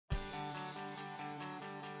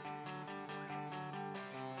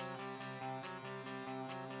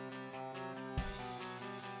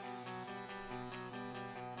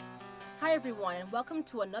Hi, everyone, and welcome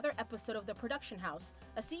to another episode of The Production House,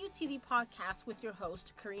 a CUTV podcast with your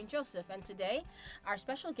host, Kareen Joseph. And today, our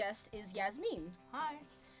special guest is Yasmeen. Hi.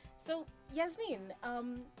 So, Yasmeen,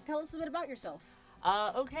 tell us a bit about yourself.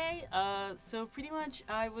 So pretty much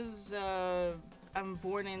I'm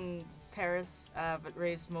born in Paris, but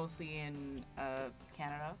raised mostly in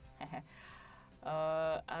Canada.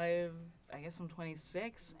 I guess I'm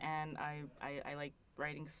 26, and I like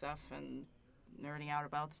writing stuff and nerding out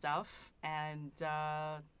about stuff, and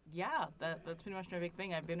that's pretty much my big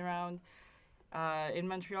thing. I've been around in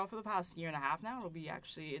Montreal for the past year and a half now.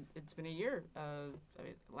 It's been a year,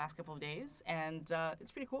 last couple of days, and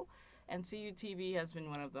it's pretty cool. And CUTV has been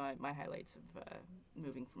one of my highlights of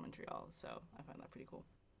moving from Montreal, so I find that pretty cool.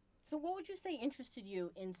 So, what would you say interested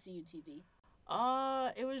you in CUTV?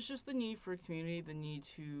 It was just the need for community, the need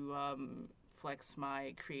to flex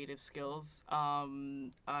my creative skills.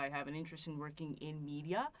 I have an interest in working in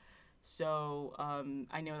media, so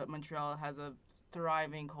I know that Montreal has a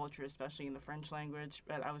thriving culture, especially in the French language,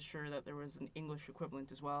 but I was sure that there was an English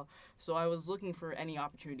equivalent as well. So I was looking for any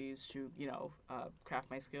opportunities to,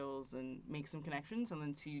 craft my skills and make some connections, and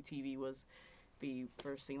then CUTV was the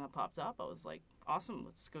first thing that popped up. I was like, awesome,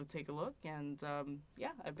 let's go take a look, and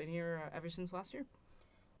I've been here ever since last year.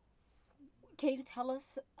 Can you tell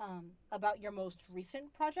us about your most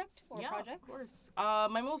recent project or projects? Yeah, of course.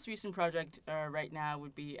 My most recent project right now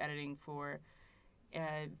would be editing for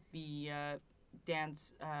the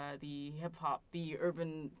dance, the hip hop, the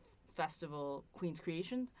urban festival Queen's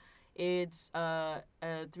Creations. It's a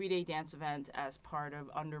 3-day dance event as part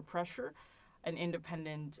of Under Pressure, an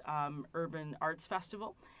independent urban arts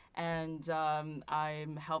festival. And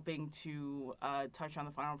I'm helping to touch on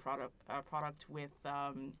the final product with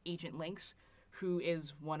Agent Lynx, who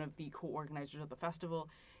is one of the co-organizers of the festival.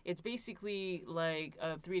 It's basically like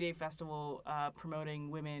a 3-day festival promoting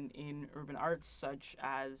women in urban arts, such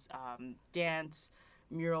as dance,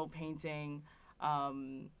 mural painting,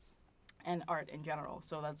 and art in general.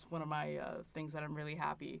 So that's one of my things that I'm really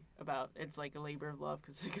happy about. It's like a labor of love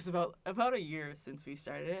because it's about a year since we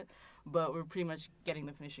started it, but we're pretty much getting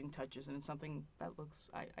the finishing touches, and it's something that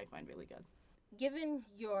I find really good. Given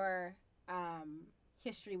your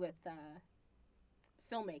history with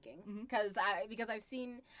filmmaking, because I've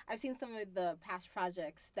seen some of the past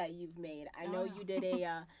projects that you've made. I know you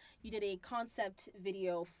did a concept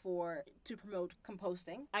video to promote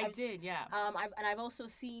composting. I did. I've also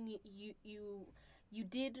seen you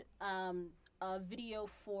did a video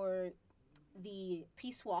for the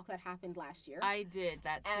peace walk that happened last year. I did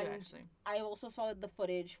that too, and actually. I also saw the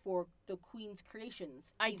footage for the Queen's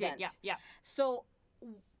Creations event. Did, yeah.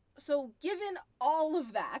 So given all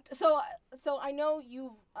of that, so I know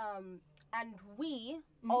you've and we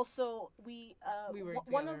also we were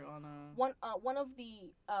one together of one of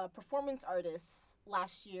the performance artists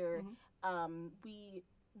last year. We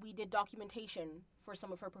did documentation for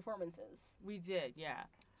some of her performances. We did, yeah.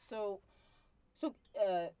 So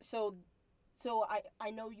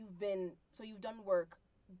I know you've done work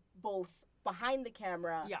both behind the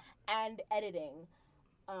camera and editing.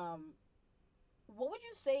 What would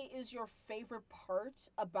you say is your favorite part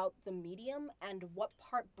about the medium, and what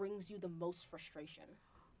part brings you the most frustration?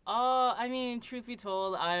 Truth be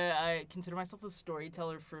told, I consider myself a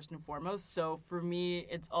storyteller first and foremost. So for me,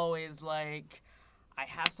 it's always like I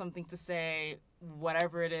have something to say,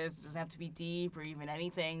 whatever it is. It doesn't have to be deep or even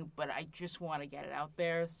anything, but I just want to get it out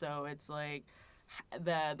there. So it's like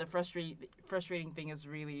the frustrating thing is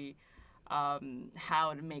really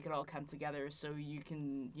how to make it all come together so you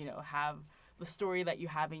can, have the story that you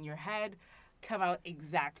have in your head come out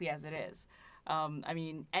exactly as it is.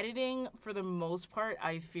 Editing, for the most part,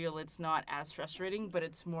 I feel it's not as frustrating, but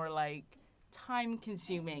it's more like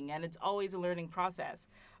time-consuming, and it's always a learning process.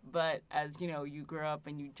 But as, you grow up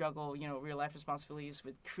and you juggle, real-life responsibilities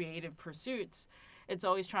with creative pursuits, it's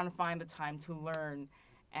always trying to find the time to learn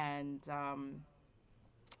and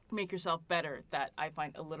make yourself better that I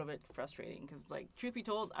find a little bit frustrating. Because, truth be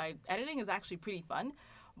told, editing is actually pretty fun.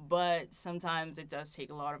 But sometimes it does take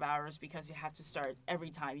a lot of hours because you have to start every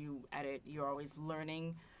time you edit. You're always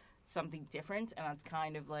learning something different, and that's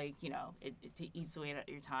kind of like it eats away at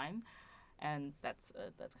your time, and that's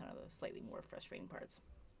kind of the slightly more frustrating parts.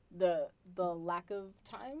 The lack of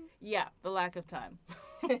time. Yeah, the lack of time.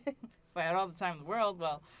 If I had all the time in the world,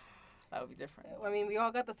 well, that would be different. We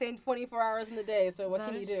all got the same 24 hours in the day, so what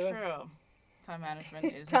can you do? That is true. Time management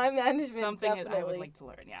is something definitely. that I would like to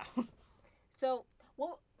learn. Yeah. So.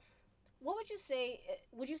 What would you say?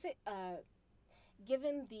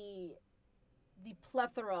 Given the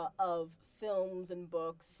plethora of films and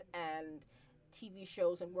books and TV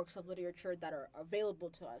shows and works of literature that are available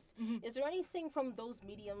to us. Mm-hmm. Is there anything from those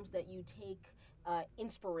mediums that you take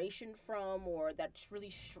inspiration from, or that really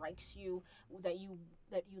strikes you that you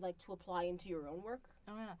like to apply into your own work?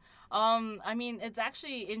 Oh yeah. I mean, it's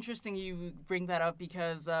actually interesting you bring that up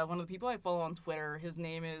because one of the people I follow on Twitter, his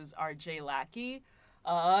name is RJ Lackey.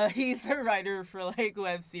 He's a writer for like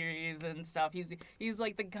web series and stuff. He's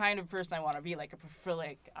like the kind of person I want to be, like a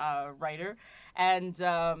prolific writer. And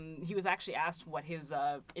he was actually asked what his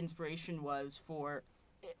inspiration was for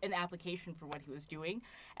an application for what he was doing,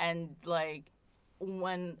 and like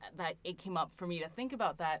when that it came up for me to think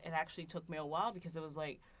about that, it actually took me a while because it was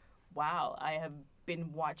like, wow, I have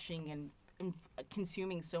been watching and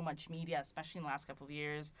consuming so much media, especially in the last couple of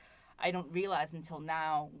years. I don't realize until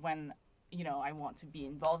now when, you know, I want to be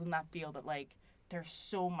involved in that field that like there's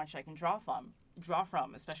so much I can draw from,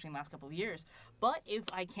 especially in the last couple of years. But if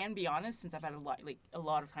I can be honest, since I've had a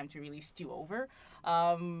lot of time to really stew over,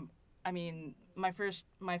 I mean, my first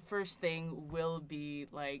thing will be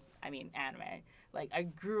anime. Like, I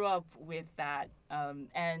grew up with that,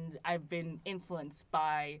 and I've been influenced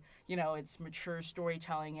by, you know, its mature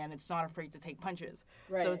storytelling, and it's not afraid to take punches.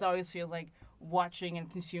 Right. So it always feels like watching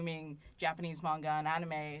and consuming Japanese manga and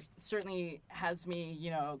anime certainly has me, you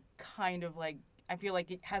know, kind of like, I feel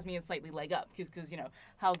like it has me a slightly leg up, because you know,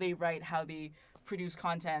 how they write, how they produce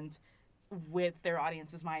content with their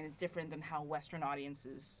audience's mind is different than how Western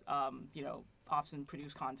audiences, you know, often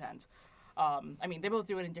produce content. I mean, they both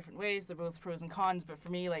do it in different ways. They're both pros and cons. But for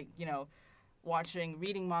me, like, you know,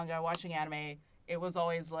 reading manga, watching anime, it was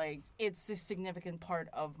always like, it's a significant part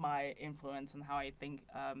of my influence and how I think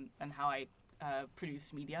and how I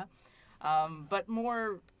produce media. But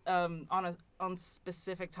more on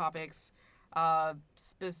specific topics,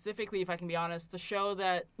 specifically, if I can be honest, the show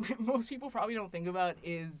that most people probably don't think about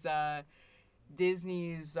is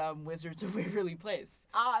Disney's Wizards of Waverly Place.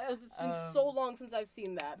 It's been so long since I've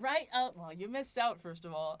seen that. Right? Well, you missed out, first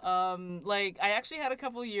of all. Like, I actually had a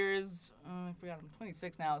couple of years, I forgot, I'm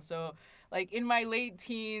 26 now, so, like, in my late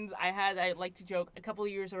teens, I like to joke, a couple of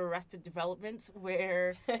years of Arrested Development,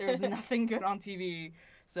 where there was nothing good on TV,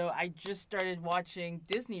 so I just started watching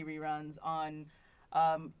Disney reruns on...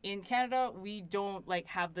 in Canada, we don't, like,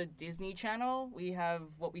 have the Disney Channel. We have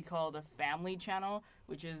what we call the Family Channel,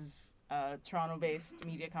 which is a Toronto-based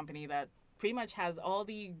media company that pretty much has all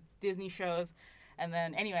the Disney shows. And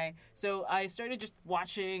then, anyway, so I started just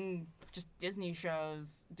watching just Disney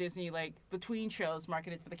shows, Disney, like, the tween shows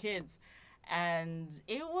marketed for the kids. And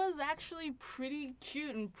it was actually pretty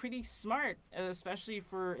cute and pretty smart, especially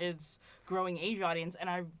for its growing age audience.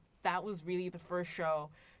 And that was really the first show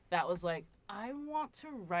that was like, I want to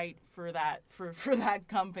write for that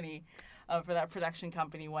company, for that production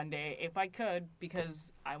company one day if I could,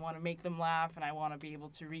 because I want to make them laugh and I want to be able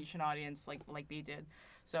to reach an audience like they did.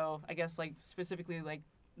 So I guess like specifically like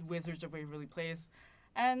Wizards of Waverly Place,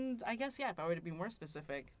 and I guess if I were to be more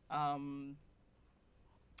specific,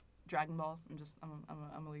 Dragon Ball.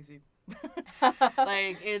 I'm a lazy.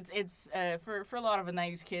 Like it's for a lot of the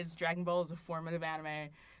 90s kids, Dragon Ball is a formative anime.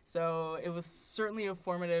 So it was certainly a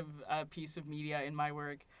formative piece of media in my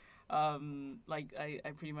work. Like I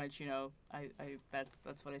pretty much, you know, I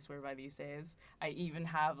that's what I swear by these days. I even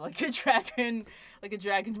have like a Dragon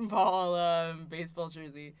Ball baseball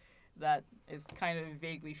jersey that is kind of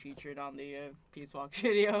vaguely featured on the Peace Walk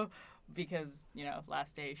video, because, you know,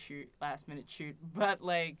 last minute shoot. But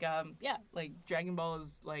like like Dragon Ball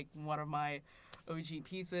is like one of my OG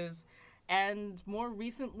pieces, and more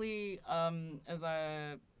recently as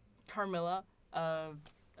a Carmilla, a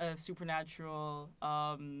supernatural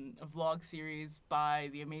vlog series by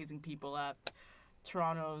the amazing people at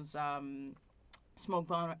Toronto's Smoke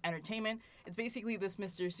Bomb Entertainment. It's basically this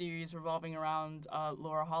mystery series revolving around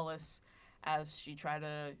Laura Hollis as she tried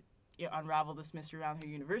to unravel this mystery around her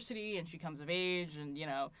university, and she comes of age, and, you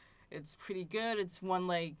know, it's pretty good. It's won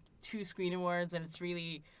like 2 Screen Awards, and it's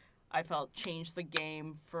really, I felt, changed the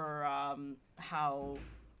game for how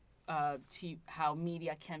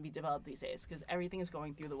media can be developed these days, because everything is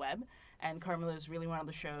going through the web, and Carmilla is really one of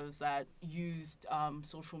the shows that used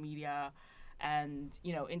social media and,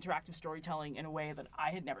 you know, interactive storytelling in a way that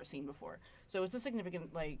I had never seen before. So it's a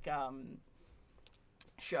significant like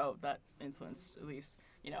show that influenced, at least,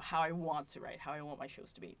 you know, how I want to write, how I want my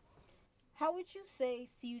shows to be. How would you say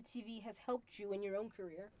CUTV has helped you in your own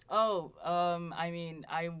career? I mean,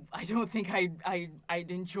 I don't think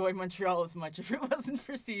I'd enjoy Montreal as much if it wasn't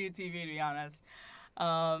for CUTV, to be honest.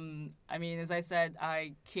 I mean, as I said,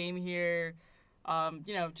 I came here,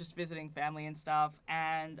 you know, just visiting family and stuff,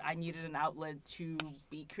 and I needed an outlet to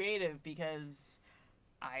be creative, because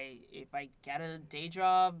if I get a day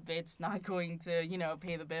job, it's not going to,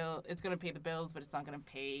 pay the bill. It's going to pay the bills, but it's not going to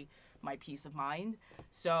pay my peace of mind.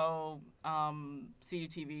 So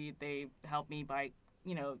CUTV, they help me by,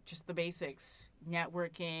 just the basics,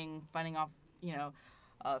 networking, finding off,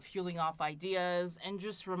 fueling off ideas, and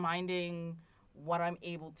just reminding what I'm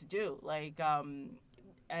able to do.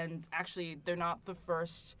 And actually, they're not the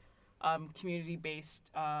first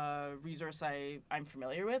community-based resource I'm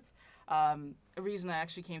familiar with. A reason I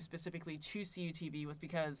actually came specifically to CUTV was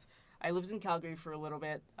because I lived in Calgary for a little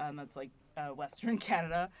bit, and that's Western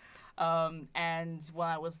Canada. And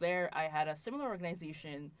while I was there, I had a similar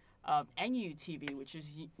organization, NUTV, which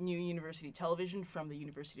is New University Television from the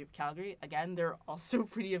University of Calgary. Again, they're also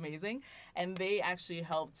pretty amazing, and they actually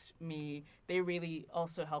helped me. They really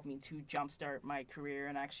also helped me to jumpstart my career,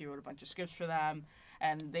 and I actually wrote a bunch of scripts for them,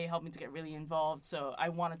 and they helped me to get really involved. So I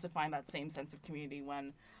wanted to find that same sense of community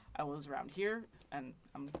when I was around here, and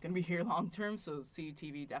I'm going to be here long term, so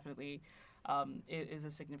CUTV definitely is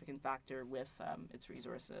a significant factor with its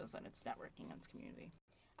resources and its networking and its community.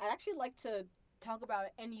 I'd actually like to talk about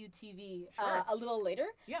NUTV Sure. a little later.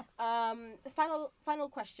 Yeah. Final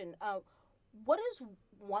question. What is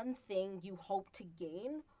one thing you hope to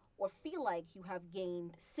gain or feel like you have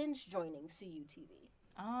gained since joining CUTV?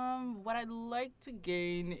 What I'd like to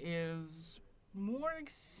gain is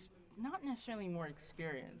not necessarily more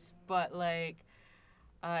experience, but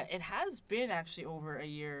it has been actually over a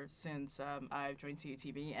year since I've joined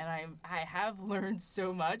CUTV, and I have learned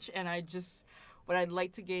so much, and what I'd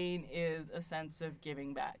like to gain is a sense of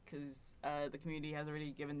giving back, because the community has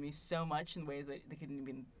already given me so much in ways that they couldn't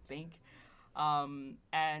even think.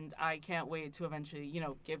 And I can't wait to eventually,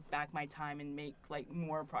 give back my time and make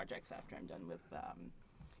more projects after I'm done with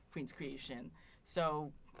Queen's Creation.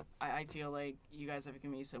 So I feel like you guys have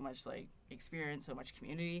given me so much experience, so much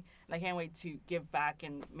community, and I can't wait to give back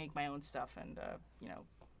and make my own stuff and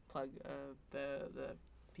plug the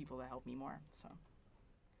people that help me more. So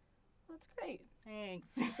that's great.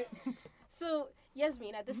 Thanks. So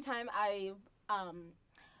Yasmeen, at this time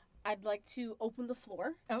I'd like to open the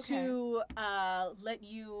floor to let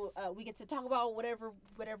you. We get to talk about whatever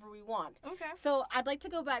we want. Okay. So I'd like to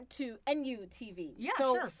go back to NUTV. Yeah,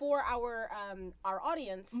 so sure. For our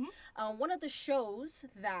audience, one of the shows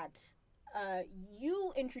that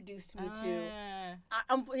you introduced me to.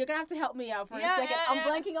 You're gonna have to help me out for a second. I'm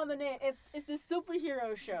blanking on the name. It's this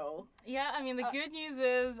superhero show. Yeah, I mean the good news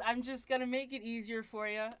is I'm just gonna make it easier for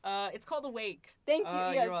you. It's called Awake. Thank you.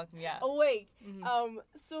 Yes. You're welcome. Yeah. Awake.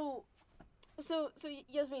 So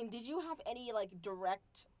Yasmeen, did you have any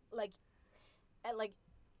direct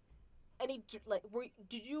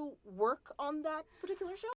did you work on that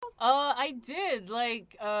particular show? I did.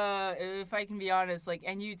 If I can be honest,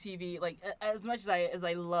 NUTV, as much as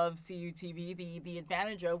I love CUTV, the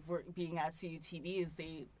advantage of being at CUTV is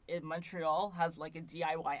in Montreal has a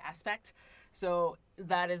DIY aspect. So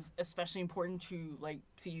that is especially important to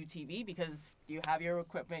CUTV because you have your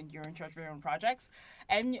equipment, you're in charge of your own projects,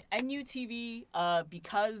 and NUTV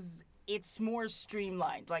because it's more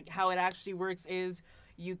streamlined. How it actually works is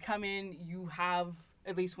you come in, you have,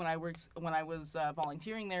 at least when I was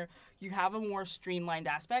volunteering there, you have a more streamlined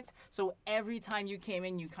aspect. So every time you came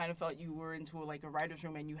in, you kind of felt you were into a writer's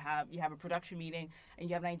room, and you have a production meeting, and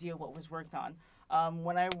you have an idea of what was worked on.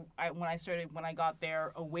 When I got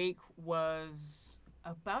there, Awake was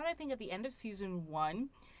about, I think, at the end of season 1,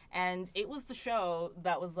 and it was the show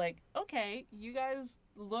that was okay, you guys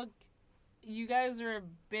are a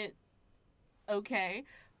bit okay,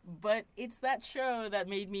 but it's that show that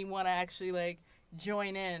made me want to actually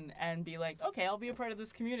join in and be okay, I'll be a part of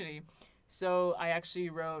this community. So I actually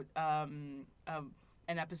wrote an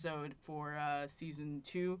episode for season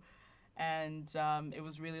 2, and it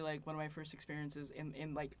was really one of my first experiences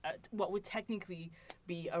in what would technically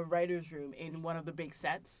be a writer's room in one of the big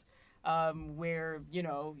sets, where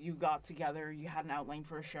you got together, you had an outline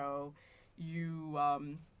for a show, you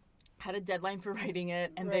had a deadline for writing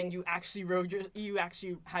it, and then you actually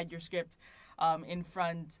had your script in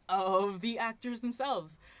front of the actors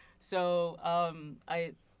themselves. So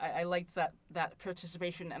I liked that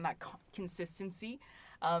participation and that consistency.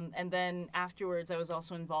 And then afterwards, I was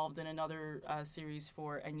also involved in another series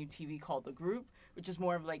for NUTV called The Group, which is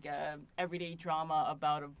more of a everyday drama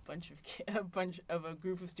about a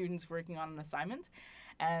group of students working on an assignment.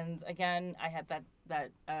 And again, I had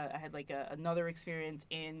another experience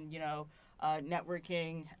in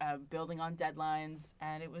networking, building on deadlines,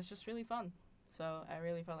 and it was just really fun. So I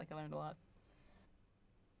really felt like I learned a lot.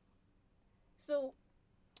 So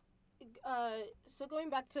so going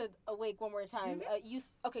back to Awake one more time,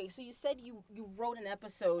 so you said you wrote an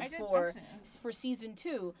episode for season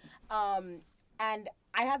 2, and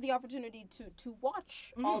I had the opportunity to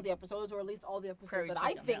watch all the episodes, or at least all the episodes that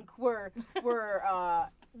I think were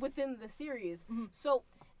within the series. So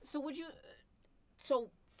would you,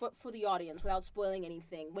 for the audience, without spoiling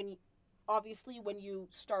anything, when you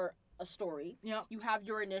start a story, you have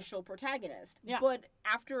your initial protagonist, but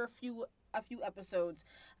after a few episodes,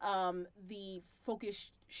 the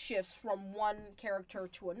focus shifts from one character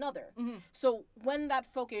to another. So when that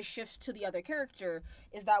focus shifts to the other character,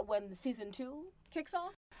 is that when season 2 kicks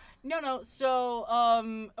off? No. So,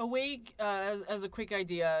 Awake, as a quick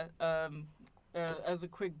idea, as a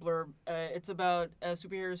quick blurb, it's about a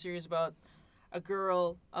superhero series about a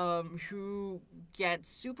girl who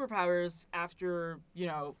gets superpowers after,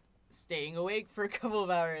 staying awake for a couple of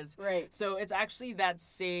hours. Right. So it's actually that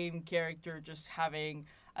same character just having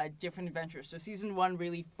a different adventure. So season 1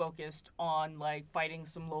 really focused on fighting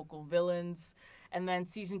some local villains, and then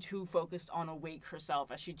season 2 focused on Awake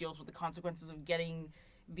herself as she deals with the consequences of getting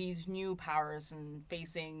these new powers and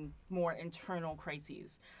facing more internal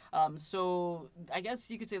crises. So I guess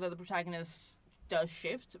you could say that the protagonist does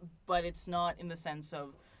shift, but it's not in the sense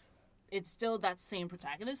of, it's still that same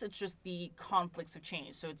protagonist, it's just the conflicts have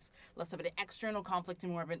changed. So it's less of an external conflict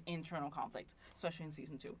and more of an internal conflict, especially in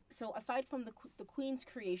season 2. So aside from the Queen's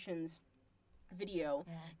Creations video,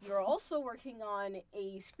 you're also working on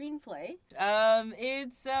a screenplay.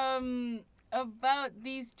 It's about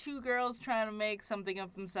these 2 girls trying to make something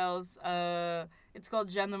of themselves. It's called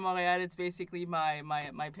Jeanne de Montréal. It's basically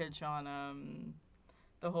my pitch on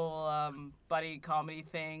the whole buddy comedy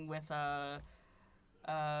thing with a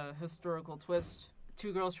historical twist.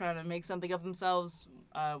 2 girls trying to make something of themselves.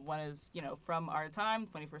 One is, from our time,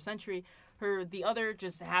 21st century. The other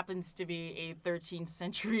just happens to be a 13th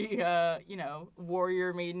century,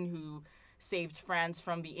 warrior maiden who saved France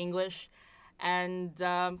from the English. And,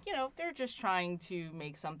 they're just trying to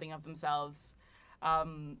make something of themselves,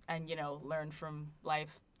 and, learn from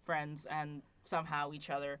life, friends, and somehow each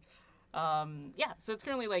other. So it's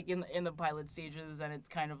currently, in the pilot stages, and it's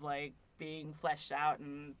kind of, being fleshed out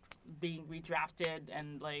and being redrafted,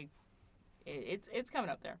 and it's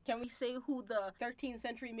coming up there. Can we say who the 13th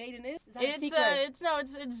century maiden is? Is that a secret?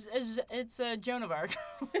 It's Joan of Arc.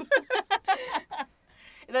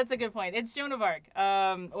 That's a good point. It's Joan of Arc.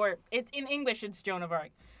 Or it's in English. It's Joan of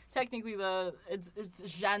Arc. Technically, it's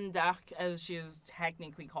Jeanne d'Arc, as she is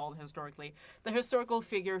technically called historically, the historical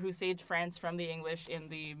figure who saved France from the English in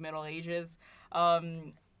the Middle Ages.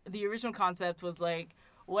 The original concept was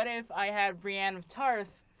what if I had Brienne of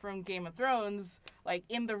Tarth from Game of Thrones,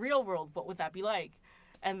 in the real world? What would that be like?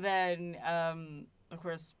 And then, of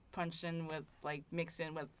course, mixed in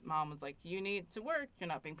with mom was you need to work. You're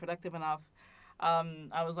not being productive enough.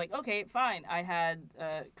 I was okay, fine. I had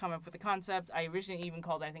come up with the concept. I originally even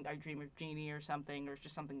called it, I think, I Dream of Jeannie or something, or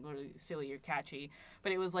just something really silly or catchy.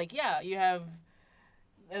 But it was you have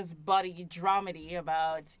this buddy dramedy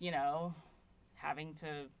about, having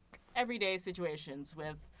to everyday situations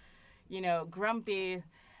with, Grumpy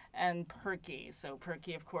and Perky. So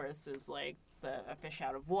Perky, of course, is a fish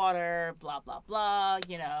out of water, blah, blah, blah,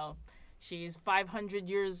 She's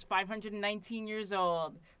 519 years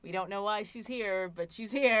old. We don't know why she's here, but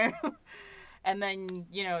she's here. And then,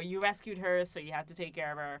 you rescued her, so you have to take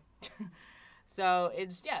care of her. So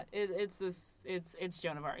it's Joan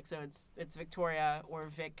of Arc. So it's Victoria, or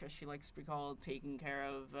Vic, as she likes to be called, taking care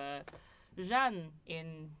of Jeanne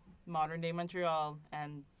in modern day Montreal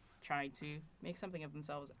and trying to make something of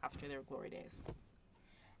themselves after their glory days.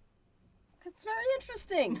 It's very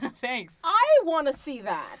interesting. Thanks. I want to see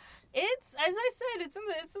that. It's, as I said, it's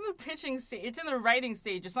in the pitching stage. It's in the writing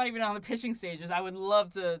stage. It's not even on the pitching stages. I would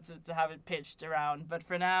love to have it pitched around, but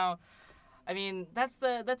for now, I mean, that's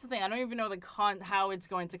the thing. I don't even know how it's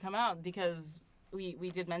going to come out, because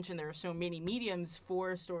we did mention there are so many mediums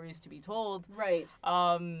for stories to be told. Right.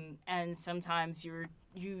 And sometimes you're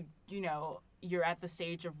at the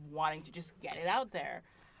stage of wanting to just get it out there.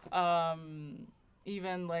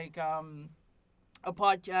 Even a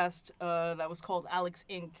podcast that was called Alex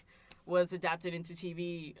Inc. was adapted into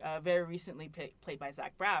TV very recently, played by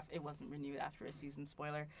Zach Braff. It wasn't renewed after a season,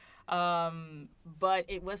 spoiler. But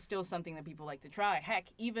it was still something that people like to try. Heck,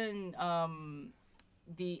 even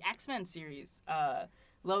the X-Men series,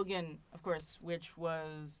 Logan, of course, which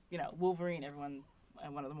was, Wolverine, everyone,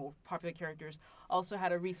 one of the more popular characters, also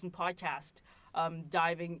had a recent podcast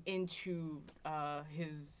diving into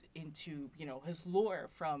his lore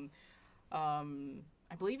from, I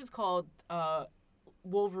believe it's called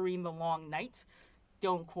Wolverine the Long Night.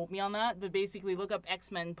 don't quote me on that, but basically look up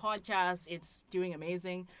X-Men podcast. It's doing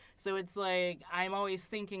amazing. So it's like I'm always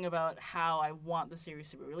thinking about how I want the series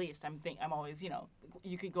to be released. I'm always,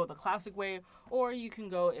 you could go the classic way, or you can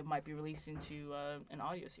go, it might be released into an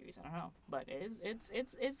audio series. I don't know, but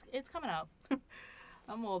it's coming out.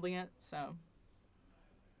 I'm molding it, so.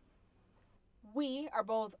 We are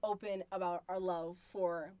both open about our love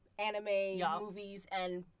for anime, movies,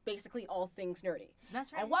 and basically all things nerdy.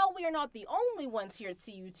 That's right. And while we are not the only ones here at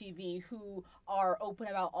CUTV who are open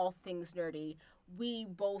about all things nerdy, we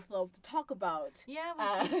both love to talk about we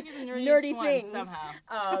seem to be the nerdy ones things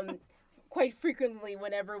somehow. Quite frequently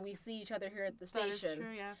whenever we see each other here at the station. That is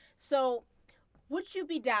true, yeah. So, would you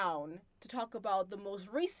be down to talk about the most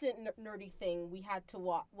recent nerdy thing we had to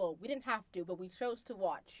watch? Well, we didn't have to, but we chose to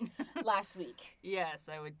watch last week. Yes,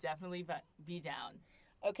 I would definitely be down.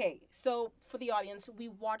 Okay, so for the audience, we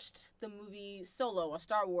watched the movie Solo, a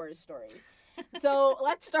Star Wars story. So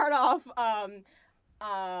let's start off.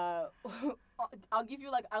 I'll give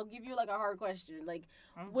you like a hard question. Like,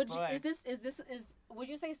 would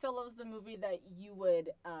you say Solo's the movie that you would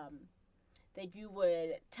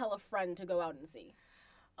tell a friend to go out and see?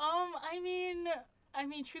 I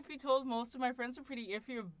mean, truth be told, most of my friends are pretty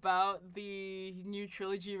iffy about the new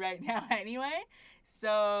trilogy right now anyway.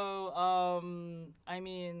 So,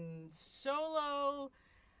 Solo,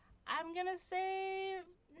 I'm gonna say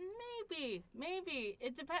maybe.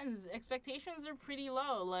 It depends. Expectations are pretty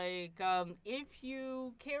low. Like, if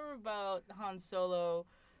you care about Han Solo,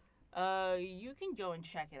 you can go and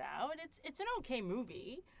check it out. It's an okay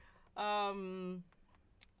movie.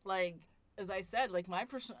 As I said, like my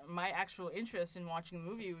actual interest in watching the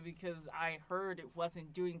movie was because I heard it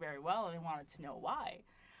wasn't doing very well and I wanted to know why.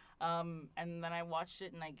 And then I watched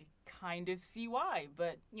it and I kind of see why.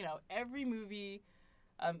 But, every movie,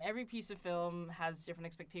 every piece of film has different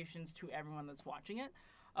expectations to everyone that's watching it.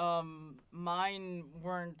 Mine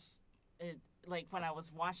weren't, like when I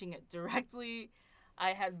was watching it directly,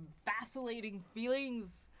 I had vacillating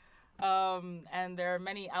feelings. And there are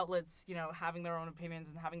many outlets, having their own opinions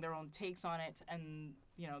and having their own takes on it, and,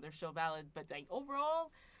 they're still valid. But, like,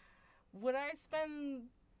 overall, would I spend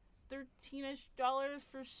 $13-ish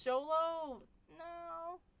for Solo?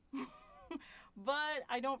 No. But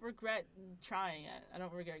I don't regret trying it. I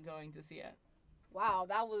don't regret going to see it. Wow,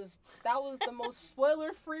 that was the most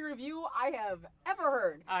spoiler-free review I have ever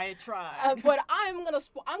heard. I tried. But I'm gonna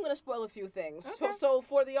spoil a few things. Okay. So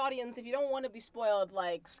for the audience, if you don't want to be spoiled,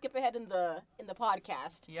 like skip ahead in the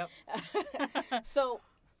podcast. Yep. So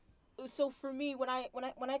for me, when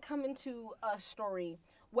I come into a story,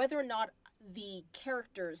 whether or not the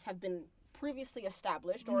characters have been previously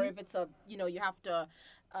established, or if it's you have to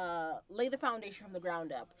lay the foundation from the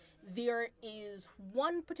ground up, there is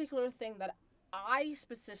one particular thing that I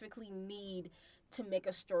specifically need to make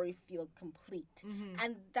a story feel complete.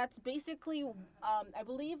 And that's basically, I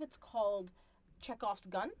believe it's called Chekhov's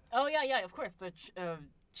gun. Oh, yeah, of course. The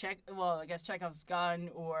I guess Chekhov's gun,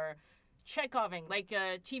 or Chekhoving. Like,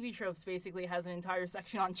 TV Tropes basically has an entire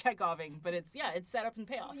section on Chekhoving, but it's set up and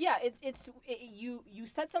payoff. Yeah, you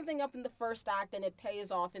set something up in the first act and it pays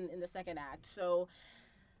off in the second act. So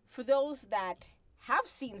for those that have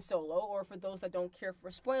seen Solo, or for those that don't care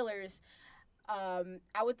for spoilers,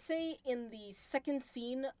 I would say in the second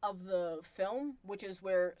scene of the film, which is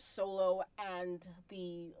where Solo and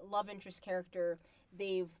the love interest character,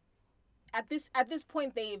 at this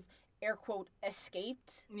point they've air quote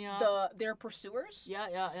escaped their pursuers. Yeah.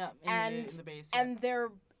 In the base. Yeah.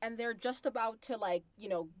 And they're just about to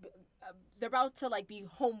they're about to be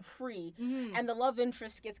home free, and the love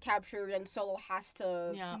interest gets captured, and Solo has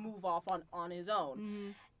to move off on his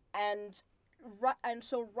own, and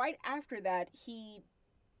so right after that he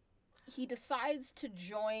decides to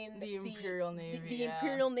join the Imperial Navy. The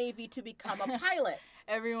Imperial Navy to become a pilot.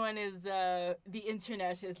 Everyone is the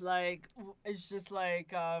internet is just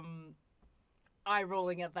eye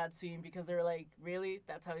rolling at that scene, because they're like, really?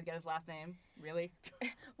 That's how he got his last name? Really?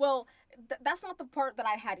 Well, that's not the part that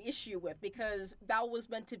I had issue with, because that was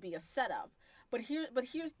meant to be a setup. But here's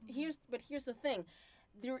the thing.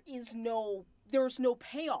 There's no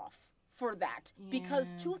payoff for that,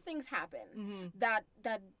 because two things happen. That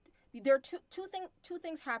there are two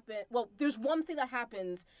things happen. Well, there's one thing that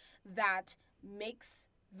happens that makes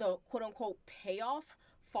the quote unquote payoff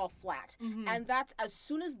fall flat, and that's as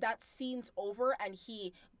soon as that scene's over and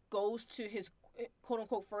he goes to his quote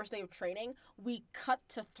unquote first day of training, we cut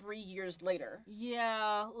to 3 years later.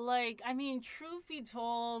 Yeah, truth be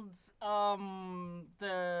told,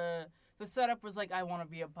 the setup was I want to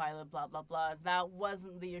be a pilot, blah blah blah. That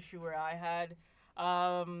wasn't the issue where I had.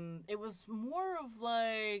 It was more of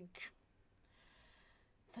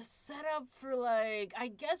the setup for, like, I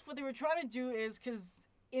guess what they were trying to do is, because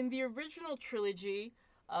in the original trilogy,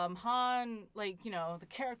 Han, like, you know, the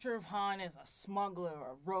character of Han is a smuggler,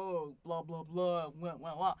 a rogue, blah, blah, blah, wah,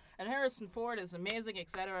 wah, wah. And Harrison Ford is amazing,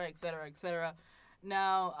 etc., etc., etc.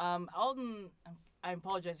 Now, Alden, I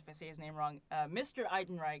apologize if I say his name wrong, Mr.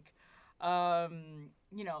 Eidenreich,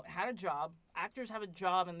 you know, had a job. Actors have a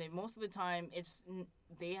job, and they most of the time,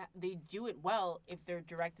 they do it well if they're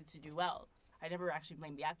directed to do well. I never actually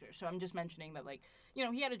blame the actors. So I'm just mentioning that, like, you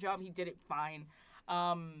know, he had a job, he did it fine.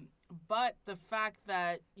 But the fact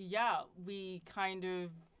that, yeah, we kind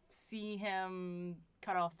of see him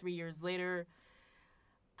cut off 3 years later,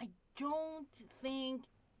 I don't think,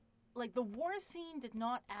 like, the war scene did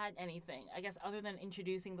not add anything, I guess, other than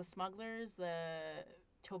introducing the smugglers, the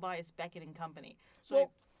Tobias Beckett and company.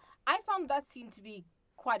 So I found that scene to be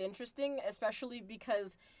quite interesting, especially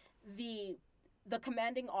because the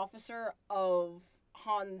commanding officer of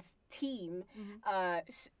Han's team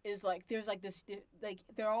is like, there's like this, like,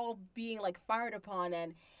 they're all being like fired upon,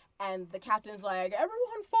 and the captain's like,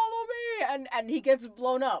 everyone follow me, and he gets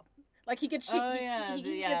blown up, like he gets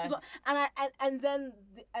gets blown, and then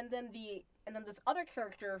this other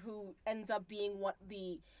character who ends up being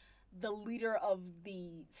the leader of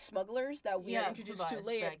the smugglers that we are introduced to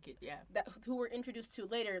later. Who were introduced to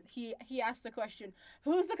later. He asked the question,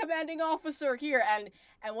 "Who's the commanding officer here?" And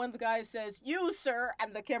one of the guys says, "You, sir."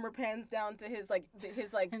 And the camera pans down to his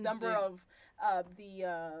number of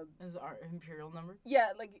his imperial number.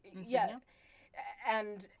 Yeah, like insignia? Yeah.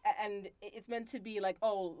 And it's meant to be like,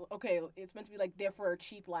 oh, okay, it's meant to be like there for a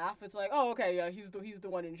cheap laugh. It's like, oh, okay, yeah, he's the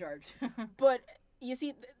one in charge. But you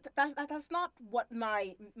see, that's not what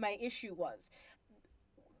my issue was.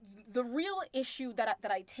 The real issue that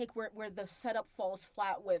I take where the setup falls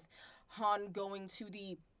flat with Han joining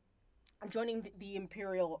the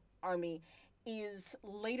Imperial Army is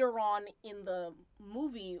later on in the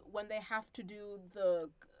movie when they have to do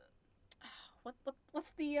the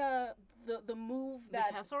what's the move that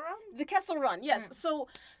the Kessel Run? The Kessel Run, yes. So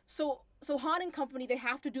Han and company, they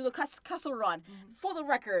have to do the Kessel Run. Mm-hmm. For the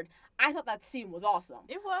record, I thought that scene was awesome.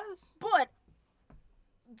 It was. But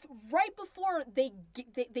right before they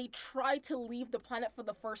try to leave the planet for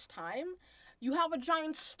the first time, you have a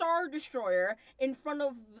giant Star Destroyer in front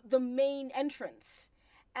of the main entrance,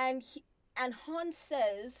 and Han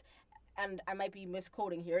says, and I might be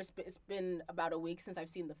misquoting here. It's been about a week since I've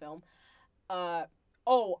seen the film.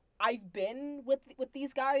 I've been with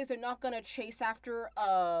these guys. They're not gonna chase after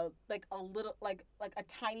like a little like a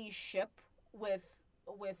tiny ship with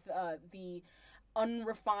the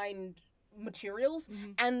unrefined materials,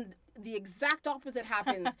 mm-hmm. And the exact opposite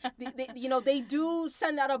happens. They do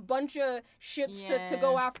send out a bunch of ships to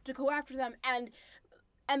go after them, and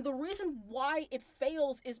the reason why it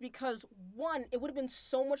fails is because, one, it would have been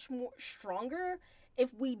so much more stronger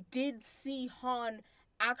if we did see Han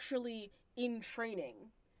actually in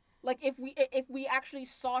training. Like, if we actually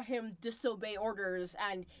saw him disobey orders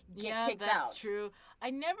and get kicked out. Yeah, that's true.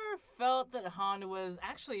 I never felt that Han was,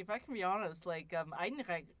 actually, if I can be honest, like,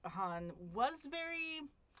 Eidenreich Han was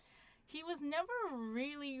he was never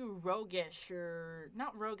really roguish, or,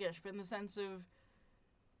 not roguish, but in the sense of,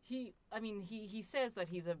 he says that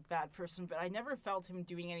he's a bad person, but I never felt him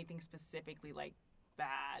doing anything specifically, like,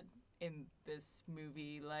 bad in this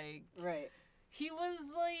movie, like... Right. He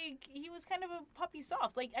was kind of a puppy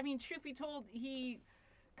soft. Like, I mean, truth be told, he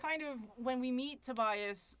kind of, when we meet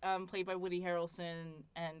Tobias, played by Woody Harrelson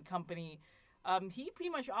and company, he pretty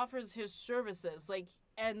much offers his services. Like,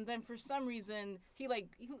 and then for some reason, he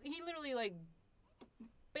literally, like,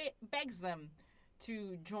 begs them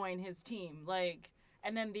to join his team. Like,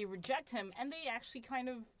 and then they reject him, and they actually kind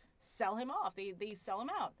of sell him off. They sell him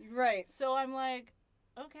out. Right. So I'm like,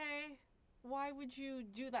 okay, why would you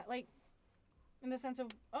do that? Like, in the sense of,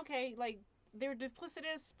 okay, like, they're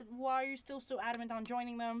duplicitous, but why are you still so adamant on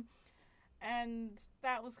joining them? And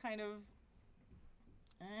that was kind of,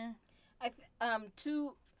 I'm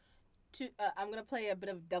gonna play a bit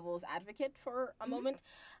of devil's advocate for a moment.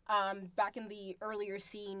 Back in the earlier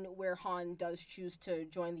scene where Han does choose to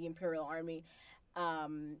join the Imperial Army,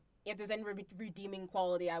 if there's any redeeming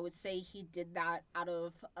quality, I would say he did that out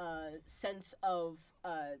of a sense of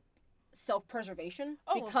self-preservation,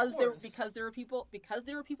 because there were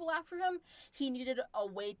people after him. He needed a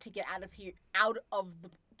way to get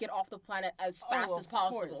get off the planet as fast as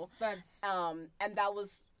possible. That's and that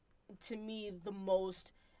was, to me, the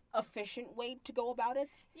most efficient way to go about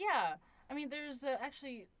it. Yeah, I mean, there's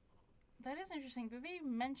actually, that is interesting. Did they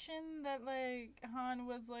mention that, like, Han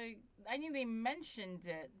was like? I mean, they mentioned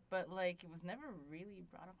it, but, like, it was never really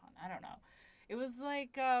brought upon. I don't know. It was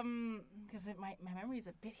like because my memory is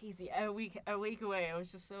a bit hazy. A week away. I was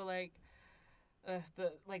just so like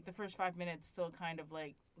the first 5 minutes still kind of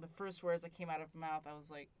like the first words that came out of my mouth. I was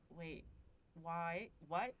like, wait, why?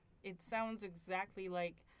 What? It sounds exactly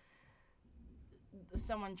like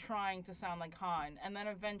someone trying to sound like Han, and then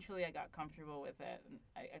eventually I got comfortable with it, and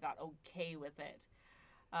I got okay with it.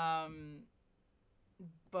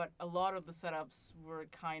 But a lot of the setups were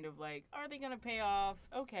kind of like, are they gonna pay off?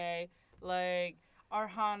 Okay, like, are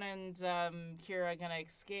Han and Kira gonna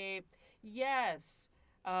escape? Yes.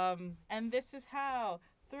 And this is how.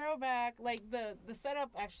 Throwback, like the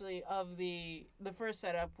setup actually of the first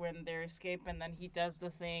setup when they escape and then he does the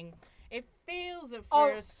thing. It feels at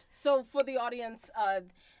first. So for the audience,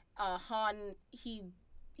 Han he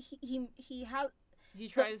has. He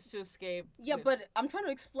tries to escape. Yeah, but I'm trying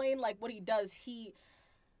to explain like what he does. He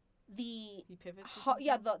pivots.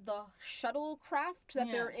 The shuttlecraft that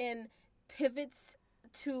they're in pivots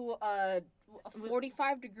to a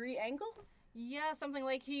 45-degree angle. Yeah, something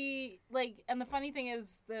like and the funny thing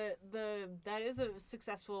is that is a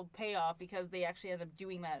successful payoff because they actually end up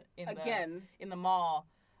doing that in the mall,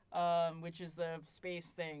 which is the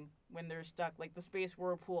space thing when they're stuck, like the space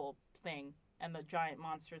whirlpool thing and the giant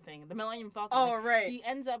monster thing, the Millennium Falcon. Oh, right. He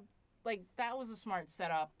ends up like that was a smart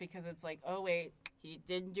setup because it's like, oh wait, he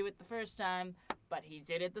didn't do it the first time, but he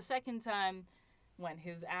did it the second time when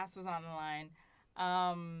his ass was on the line.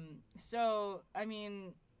 So I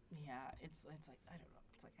mean. Yeah, it's like, I don't know.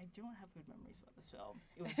 It's like, I don't have good memories about this film.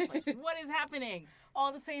 It was like, what is happening all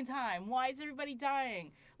at the same time? Why is everybody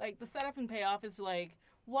dying? Like, the setup and payoff is like,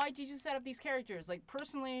 why did you set up these characters? Like,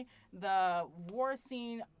 personally, the war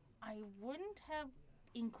scene, I wouldn't have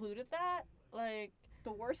included that. Like...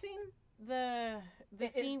 The war scene? The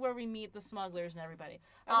scene where we meet the smugglers and everybody.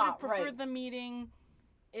 I would have preferred the meeting...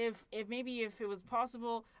 If it was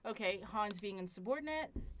possible, okay, Han's being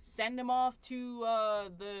insubordinate, send him off to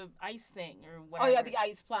the ice thing or whatever. Oh yeah, the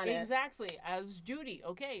ice planet. Exactly, as duty.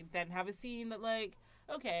 Okay, then have a scene that like,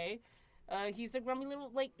 okay, he's a grumpy little,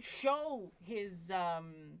 like, show his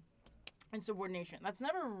insubordination. That's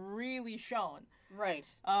never really shown. Right.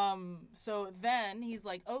 So then he's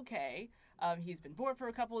like, okay, he's been bored for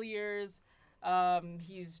a couple of years.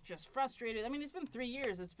 He's just frustrated. I mean, it's been 3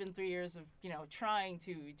 years. It's been 3 years of, trying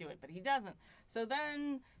to do it, but he doesn't. So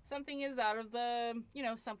then something is out of the,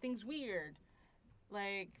 something's weird.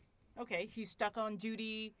 Like, okay, he's stuck on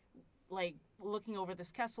duty, like, looking over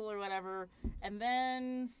this Kessel or whatever, and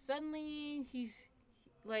then suddenly he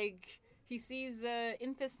sees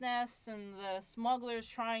Infus nests and the smugglers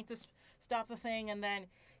trying to stop the thing, and then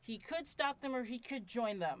he could stop them or he could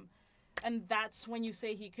join them. And that's when you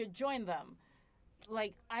say he could join them.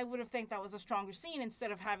 Like, I would have think that was a stronger scene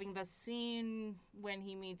instead of having the scene when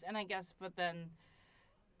he meets, and I guess, but then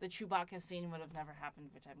the Chewbacca scene would have never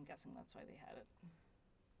happened, which I'm guessing that's why they had it.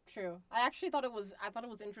 True. I thought it was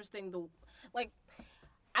interesting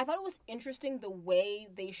I thought it was interesting the way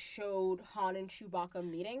they showed Han and Chewbacca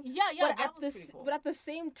meeting. Yeah, that was pretty cool. But at the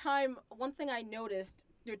same time, one thing I noticed,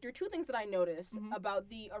 there are two things that I noticed about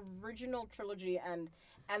the original trilogy and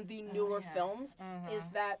the newer films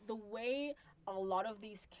is that the way a lot of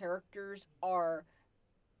these characters are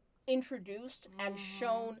introduced and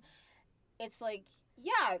shown, it's like,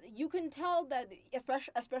 yeah, you can tell that,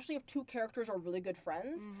 especially if two characters are really good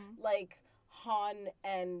friends, like Han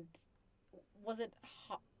and, was it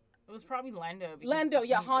It was probably Lando. Lando,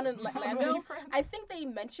 yeah, Han and Lando. I think they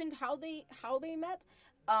mentioned how they met,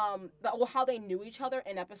 how they knew each other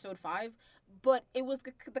in episode 5, but it was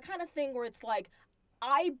the kind of thing where it's like,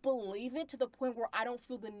 I believe it to the point where I don't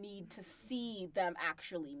feel the need to see them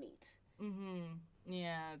actually meet.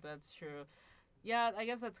 Yeah, that's true. Yeah, I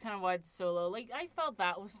guess that's kind of why it's Solo. Like, I felt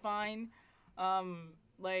that was fine.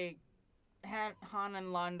 Like, Han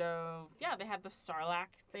and Lando, yeah, they had the Sarlacc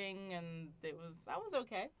thing, and that was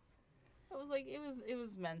okay. It was like, it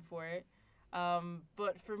was meant for it.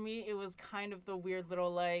 But for me, it was kind of the weird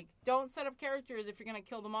little, like, don't set up characters if you're gonna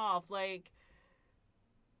kill them off. Like,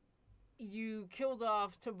 you killed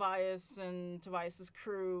off Tobias and Tobias's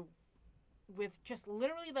crew with just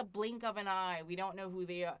literally the blink of an eye. We don't know who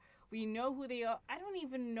they are. We know who they are. I don't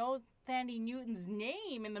even know Thandie Newton's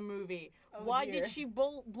name in the movie. Oh, Why dear. did she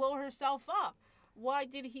blow herself up? Why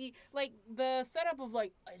did he, like, the setup of,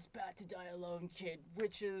 like, it's bad to die alone, kid,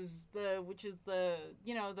 which is the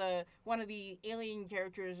one of the alien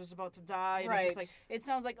characters is about to die, and right. it's just like, it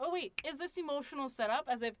sounds like, oh wait, is this emotional setup?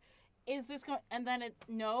 As if, is this going, and then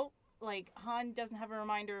no, like, Han doesn't have a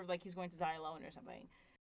reminder of, like, he's going to die alone or something.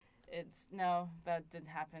 no, that didn't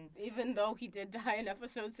happen. Even though he did die in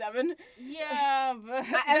episode 7. Yeah, but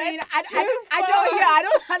I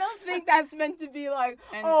don't think that's meant to be like,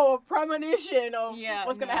 a premonition of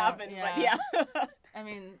what's gonna happen. Yeah. But yeah. I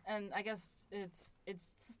mean, and I guess it's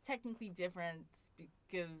technically different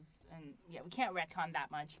because, and yeah, we can't retcon that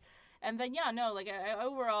much. And then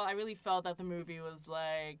overall, I really felt that the movie was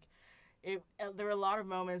like, there were a lot of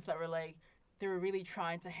moments that were like, they were really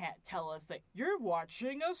trying to tell us that you're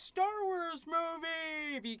watching a Star Wars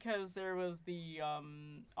movie, because there was the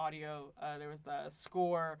audio, there was the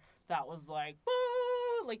score that was like,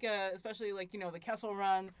 especially like, the Kessel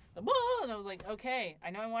Run, the and I was like, okay,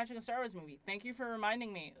 I know I'm watching a Star Wars movie. Thank you for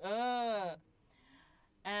reminding me.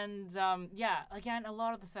 And again, a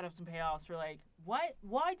lot of the setups and payoffs were like, what?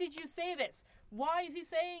 Why did you say this? Why is he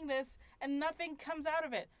saying this and nothing comes out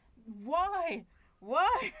of it? Why?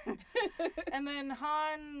 And then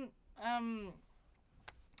Han,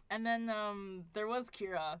 there was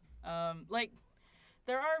Kira.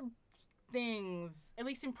 There are things, at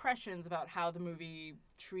least impressions, about how the movie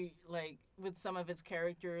with some of its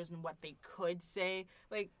characters and what they could say.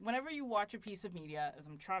 Like, whenever you watch a piece of media, as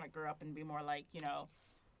I'm trying to grow up and be more like,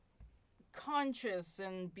 conscious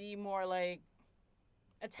and be more like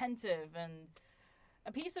attentive, and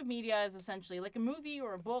a piece of media is essentially like a movie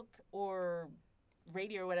or a book or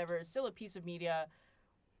radio or whatever. Is still a piece of media,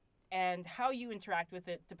 and how you interact with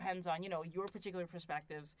it depends on your particular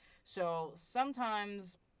perspectives. So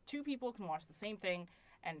sometimes two people can watch the same thing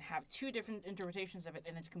and have two different interpretations of it,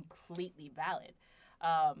 and it's completely valid.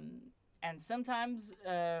 And sometimes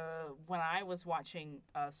when I was watching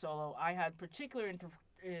Solo, I had particular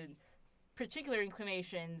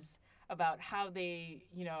inclinations about how they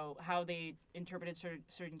interpreted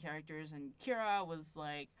certain characters, and Kira was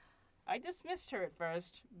like, I dismissed her at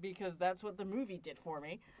first because that's what the movie did for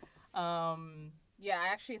me. Yeah, I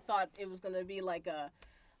actually thought it was gonna be like a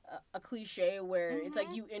cliche where it's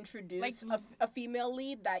like you introduce a female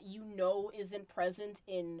lead that isn't present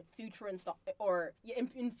in future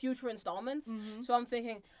in future installments. Mm-hmm. So I'm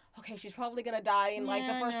thinking, okay, she's probably gonna die in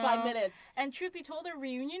the first 5 minutes. And truth be told, the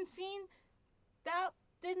reunion scene, I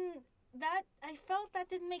felt that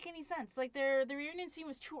didn't make any sense. Like, the reunion scene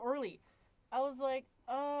was too early. I was like,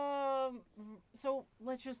 so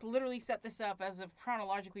let's just literally set this up as if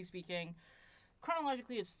chronologically speaking.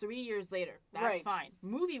 Chronologically, it's 3 years later. That's fine.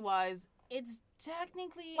 Movie-wise, it's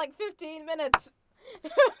technically... like 15 minutes.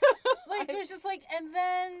 Like, there's just like... And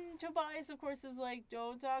then Tobias, of course, is like,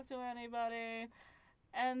 don't talk to anybody.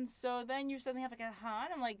 And so then you suddenly have like a Han.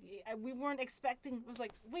 I'm like, we weren't expecting... It was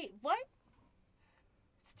like, wait, what?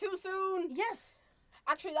 It's too soon. Yes.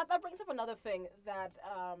 Actually, that brings up another thing that...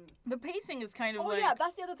 the pacing is kind of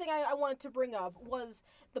that's the other thing I wanted to bring up, was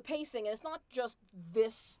the pacing. And it's not just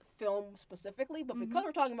this film specifically, but because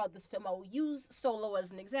we're talking about this film, I will use Solo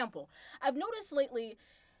as an example. I've noticed lately,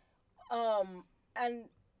 I've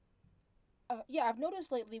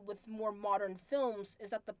noticed lately with more modern films,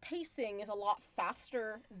 is that the pacing is a lot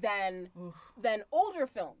faster than older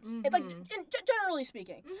films. Mm-hmm. Generally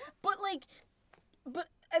speaking. Mm-hmm. But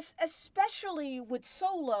especially with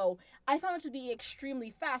Solo, I found it to be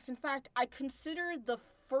extremely fast. In fact, I consider the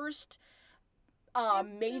first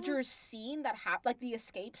major scene that happened, like the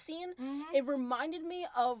escape scene, it reminded me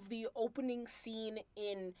of the opening scene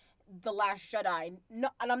in The Last Jedi.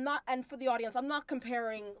 And for the audience, I'm not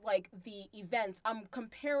comparing like the events. I'm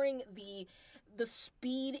comparing the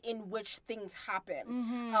speed in which things happen.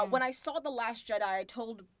 Mm-hmm. When I saw The Last Jedi, I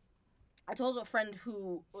told a friend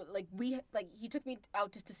who, he took me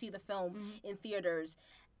out just to see the film in theaters,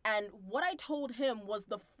 and what I told him was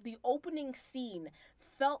the opening scene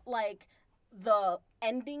felt like the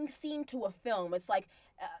ending scene to a film. It's like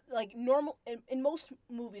normal in most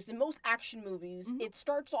movies, in most action movies, it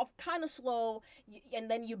starts off kind of slow,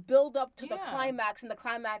 and then you build up to the climax, and the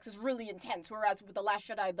climax is really intense. Whereas with The Last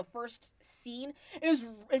Jedi, the first scene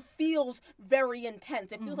it feels very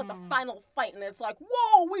intense. It feels like the final fight, and it's like,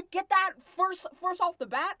 whoa, we get that first off the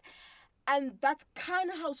bat. And that's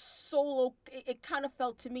kind of how Solo, it kind of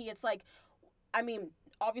felt to me. It's like, I mean,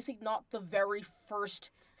 obviously not the very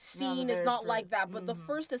first scene is not like that, but the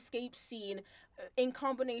first escape scene, in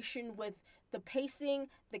combination with the pacing,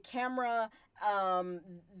 the camera,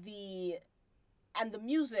 the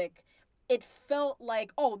music, it felt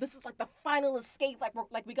like, oh, this is like the final escape. Like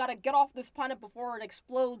we gotta get off this planet before it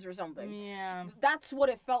explodes or something. Yeah, that's what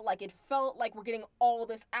it felt like. It felt like we're getting all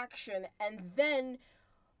this action, and then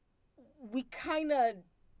we kind of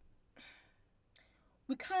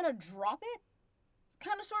drop it.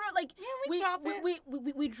 Kind of sort of like we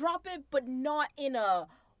drop it, but not in a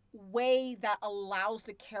way that allows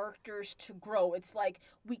the characters to grow. It's like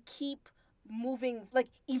we keep moving, like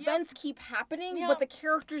events keep happening, but the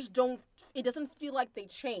characters don't, it doesn't feel like they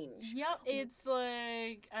change. Yep, it's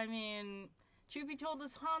like, I mean, truth be told,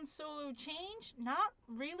 does Han Solo change? Not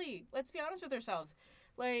really. Let's be honest with ourselves.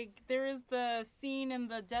 Like, there is the scene in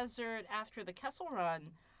the desert after the Kessel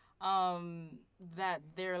Run, that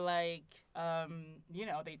they're like,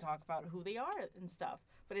 they talk about who they are and stuff.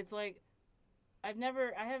 But it's like, I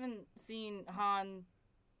haven't seen Han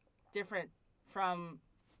different from,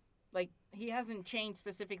 like, he hasn't changed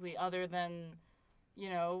specifically other than,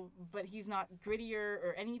 but he's not grittier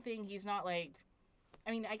or anything. He's not like,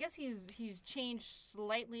 I mean, I guess he's changed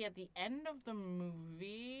slightly at the end of the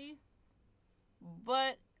movie,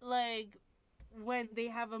 but, like, when they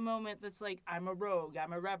have a moment that's like, I'm a rogue,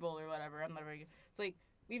 I'm a rebel or whatever, it's like,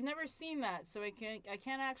 we've never seen that, so I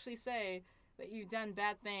can't actually say that you've done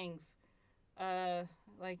bad things, to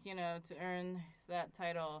earn that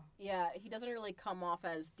title. Yeah, he doesn't really come off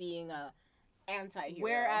as being a anti-hero.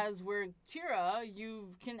 Whereas where Kira, you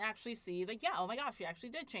can actually see, like, yeah, oh my gosh, she actually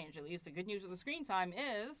did change. At least the good news of the screen time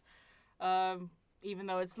is, even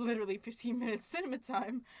though it's literally 15 minutes cinema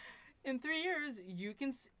time, in 3 years, you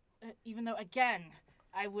can, even though, again,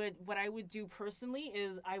 what I would do personally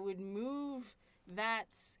is I would move that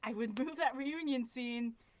reunion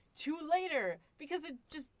scene to later, because it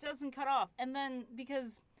just doesn't cut off. And then,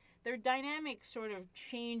 because their dynamic sort of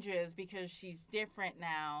changes because she's different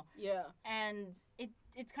now. Yeah. And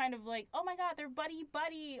it's kind of like, oh my god, they're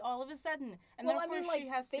buddy all of a sudden. And then, of course, she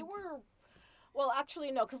has to... Well,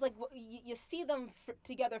 actually, no, because, like, you see them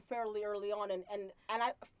together fairly early on, and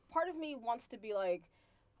part of me wants to be like,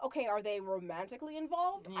 okay, are they romantically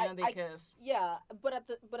involved? Yeah, they kissed. Yeah, but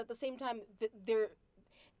at the same time, they're...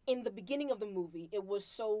 In the beginning of the movie, it was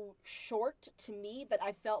so short to me that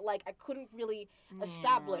I felt like I couldn't really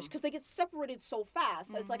establish, because they get separated so fast.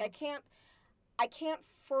 Mm-hmm. It's like I can't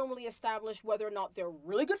firmly establish whether or not they're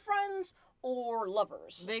really good friends or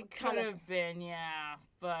lovers. They could have been, yeah,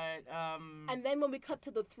 but And then when we cut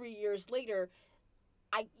to the 3 years later,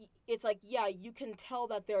 it's like, yeah, you can tell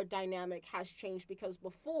that their dynamic has changed, because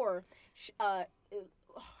before,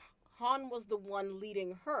 Han was the one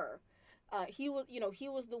leading her. He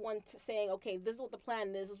was the one saying, okay, this is what the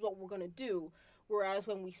plan is, this is what we're gonna do. Whereas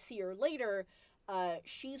when we see her later,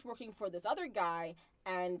 she's working for this other guy,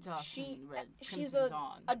 and she's a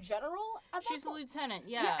general at that She's point. A lieutenant,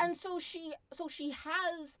 yeah. And so she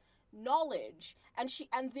has knowledge,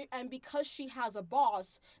 and because she has a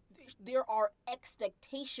boss, there are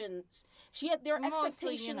expectations. There are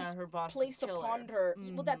expectations her boss placed upon her.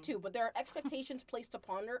 Mm-hmm. Well, that too, but there are expectations placed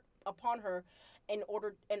upon her in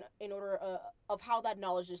order of how that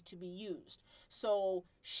knowledge is to be used. So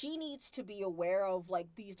she needs to be aware of, like,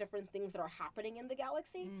 these different things that are happening in the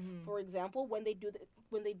galaxy. Mm-hmm. For example, when they do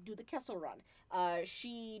the Kessel Run,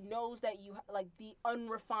 she knows that like the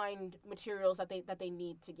unrefined materials that they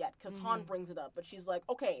need to get, because Han brings it up, but she's like,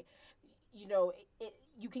 okay,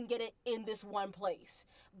 you can get it in this one place,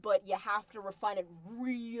 but you have to refine it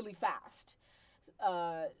really fast.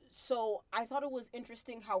 So I thought it was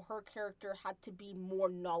interesting how her character had to be more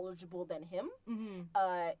knowledgeable than him. Mm-hmm.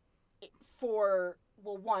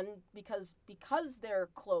 One, because they're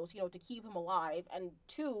close, to keep him alive, and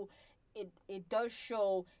two, it does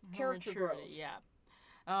show character growth. Yeah.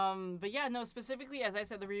 But yeah, no, specifically, as I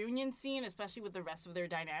said, the reunion scene, especially with the rest of their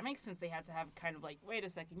dynamics, since they had to have kind of like, wait a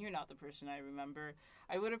second, you're not the person I remember.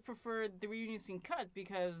 I would have preferred the reunion scene cut,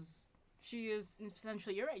 because she is,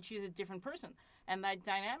 essentially, you're right, she's a different person. And that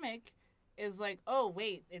dynamic is like, oh,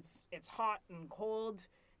 wait, it's hot and cold.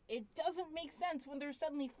 It doesn't make sense when they're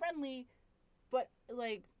suddenly friendly, but,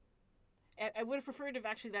 like, I would have preferred if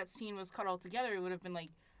actually that scene was cut all together. It would have been,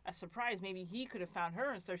 like, a surprise. Maybe he could have found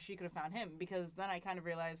her, and so she could have found him, because then I kind of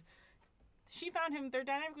realized she found him, their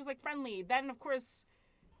dynamic was, like, friendly. Then, of course,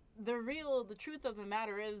 the truth of the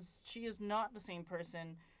matter is she is not the same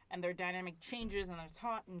person, and their dynamic changes, and it's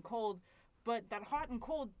hot and cold. But that hot and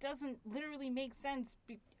cold doesn't literally make sense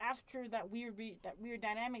after that weird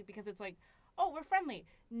dynamic, because it's like, oh, we're friendly.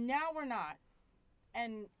 Now we're not.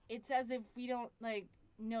 And it's as if we don't, like,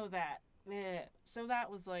 know that. Blech. So that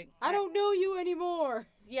was like, I don't know you anymore.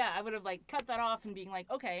 Yeah, I would have, like, cut that off and being like,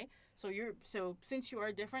 okay, so since you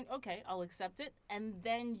are different, okay, I'll accept it. And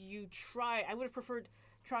then I would have preferred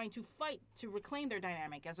trying to fight to reclaim their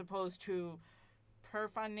dynamic, as opposed to her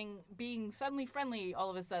being suddenly friendly all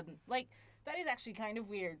of a sudden. Like, that is actually kind of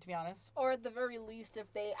weird, to be honest. Or at the very least,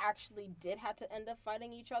 if they actually did have to end up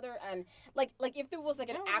fighting each other, and like if there was like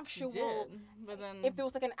an actual, but then if there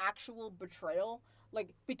was like an actual betrayal, like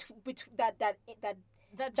between that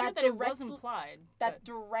that directly was implied.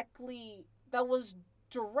 That was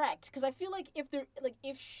direct, because I feel like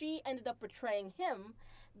if she ended up betraying him,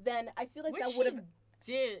 then I feel like that would have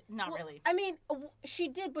did not really. I mean, she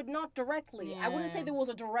did, but not directly. Yeah. I wouldn't say there was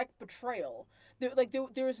a direct betrayal.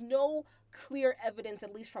 There is no clear evidence,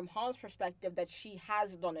 at least from Han's perspective, that she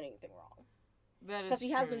has done anything wrong. That is because he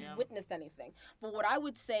true, hasn't yeah. witnessed anything. But what I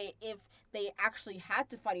would say, if they actually had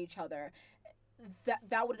to fight each other,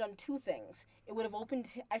 that would have done two things. It would have opened.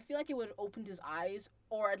 I feel like it would have opened his eyes,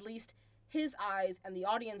 or at least his eyes and the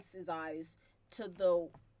audience's eyes, to the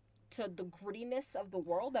grittiness of the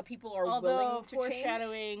world that people are willing to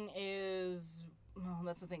foreshadowing change. is, well,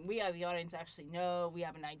 that's the thing. We, as the audience, actually know. We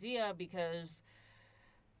have an idea because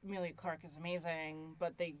Amelia Clark is amazing,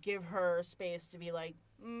 but they give her space to be like,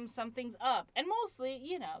 something's up. And mostly,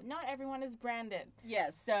 not everyone is Brandon.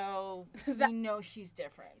 Yes. So we know she's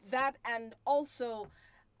different. That, and also,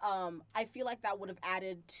 I feel like that would have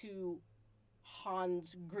added to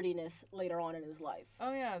Han's grittiness later on in his life.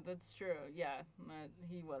 Oh yeah, that's true. Yeah,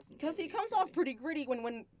 he wasn't. Because he comes off pretty gritty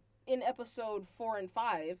when in episode 4 and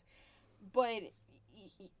 5, but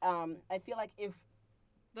I feel like if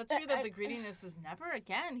that's true that the grittiness is never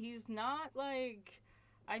again. He's not like,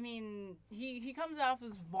 I mean, he comes off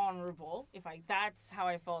as vulnerable. That's how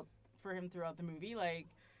I felt for him throughout the movie. Like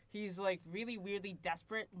he's like really weirdly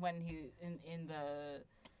desperate when he in the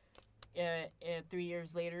 3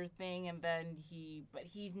 years later thing, and then but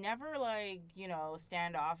he's never like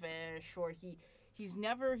standoffish, or he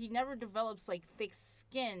never develops like thick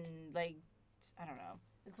skin. Like I don't know.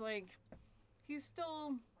 It's like he's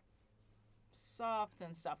still soft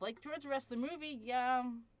and stuff. Like towards the rest of the movie, yeah,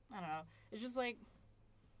 I don't know. It's just like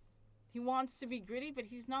he wants to be gritty, but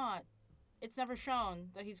he's not. It's never shown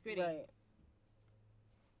that he's gritty. Right.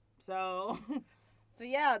 So. So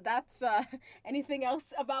yeah, that's anything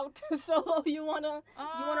else about Solo you wanna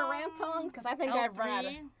rant on? Because I think I've read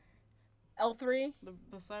L3.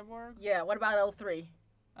 The cyborg. Yeah. What about L3?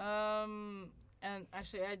 And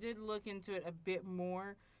actually, I did look into it a bit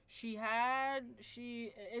more.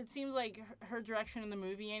 It seems like her direction in the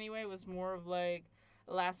movie anyway was more of like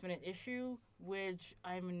a last minute issue, which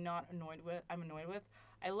I'm annoyed with.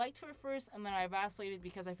 I liked her at first, and then I vacillated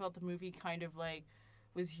because I felt the movie kind of like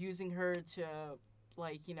was using her to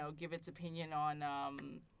like, give its opinion on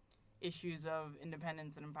issues of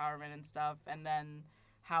independence and empowerment and stuff. And then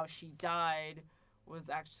how she died was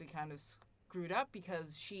actually kind of screwed up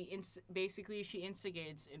because she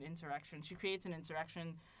instigates an insurrection. She creates an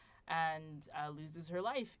insurrection and loses her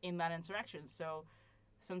life in that insurrection. So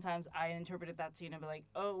sometimes I interpreted that scene and be like,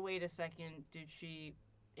 oh, wait a second,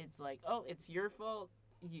 it's like, oh, it's your fault.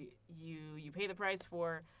 You pay the price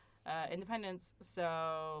for independence.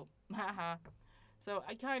 So, haha. So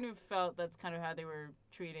I kind of felt that's kind of how they were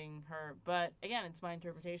treating her. But again, it's my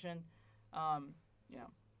interpretation.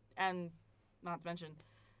 And not to mention,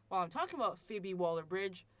 while I'm talking about Phoebe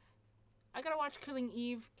Waller-Bridge, I gotta watch Killing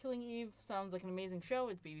Eve. Killing Eve sounds like an amazing show.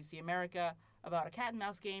 It's BBC America about a cat and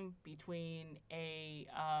mouse game between a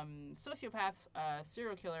sociopath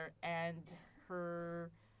serial killer and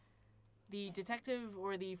the detective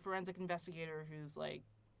or the forensic investigator who's like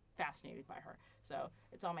fascinated by her. So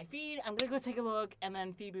it's on my feed. I'm gonna go take a look, and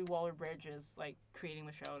then Phoebe Waller-Bridge is like creating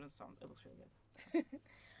the show, and it looks really good.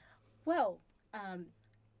 Well,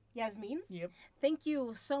 Yasmeen, yep. Thank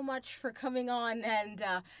you so much for coming on and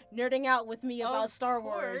nerding out with me about Star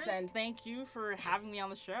Wars. And thank you for having me on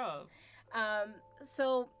the show.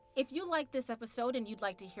 So if you like this episode and you'd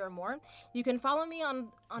like to hear more, you can follow me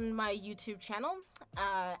on my YouTube channel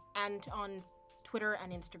and on Twitter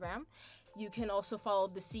and Instagram. You can also follow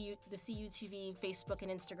the CUTV Facebook and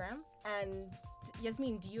Instagram. And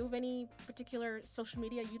Yasmeen, do you have any particular social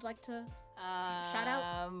media you'd like to shout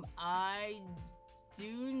out? I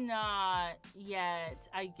do not yet.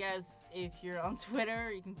 I guess if you're on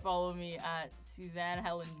Twitter, you can follow me at Suzanne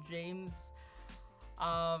Helen James.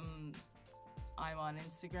 I'm on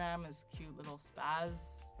Instagram as cute little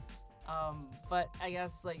spaz. But I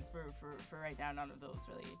guess like for right now, none of those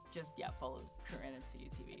really. Just follow Corinne and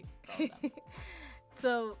CUTV. Follow them.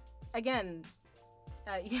 So again,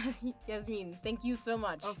 Yasmeen, thank you so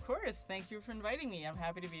much. Of course, thank you for inviting me. I'm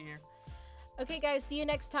happy to be here. Okay, guys, see you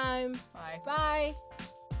next time. Bye. Bye.